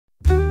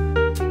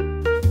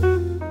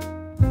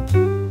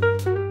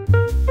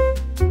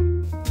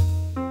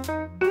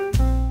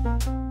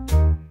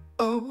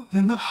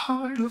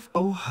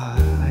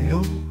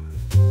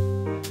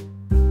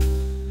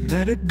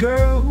Met a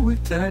girl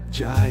with that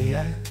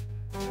gyat,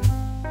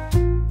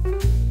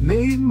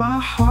 made my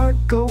heart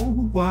go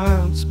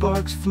wild.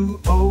 Sparks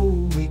flew,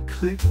 oh, we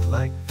clicked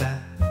like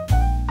that.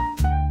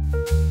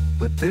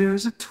 But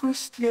there's a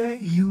twist, yeah,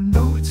 you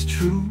know it's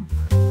true.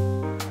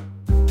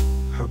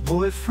 Her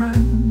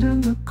boyfriend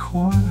in the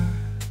corner.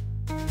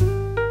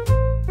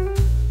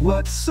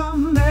 What's a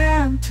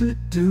man to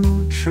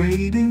do?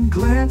 Trading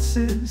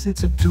glances,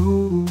 it's a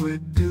do or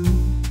do.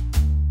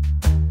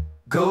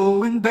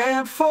 Going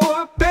band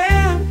for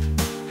band,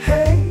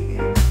 hey,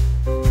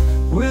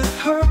 with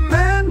her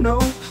man no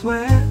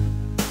plan.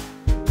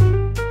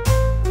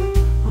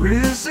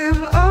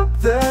 Rizzing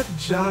up that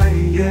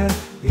gyat,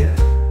 yeah,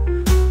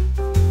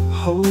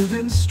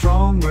 holding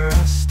strong where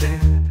I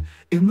stand.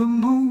 In the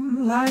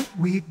moonlight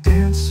we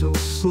dance so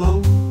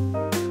slow,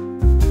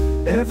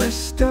 every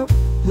step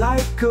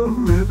like a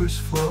river's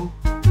flow.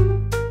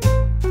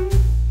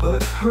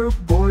 But her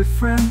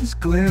boyfriend's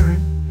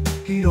glaring,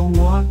 he don't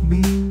want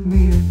me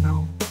to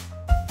know.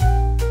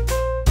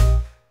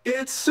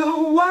 It's a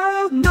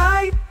wild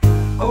night,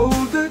 oh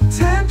the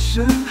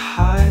tension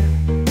high.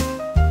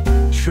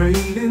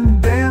 Trading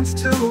bands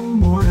till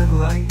morning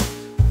light.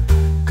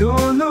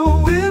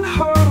 Gonna win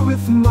her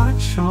with my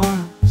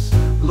charms.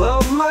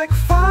 Love like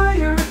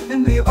fire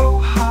in the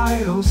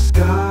Ohio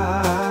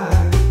sky.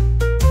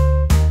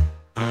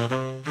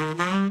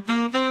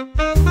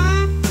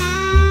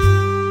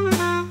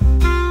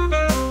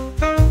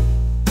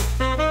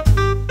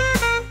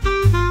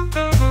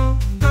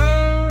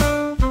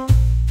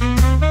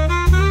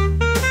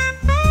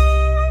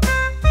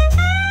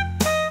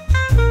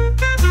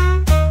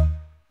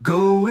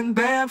 Going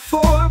band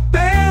for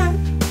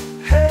band,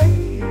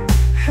 hey,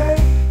 hey,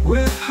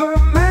 with her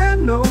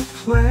man no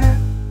plan,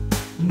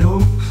 no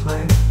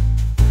plan.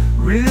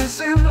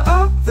 Rizzing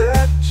up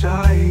that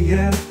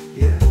gyat,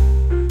 yeah,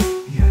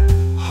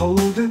 yeah,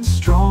 holding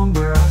strong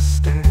where I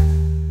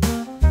stand.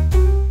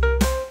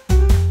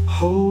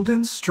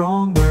 Holding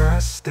strong where I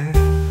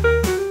stand.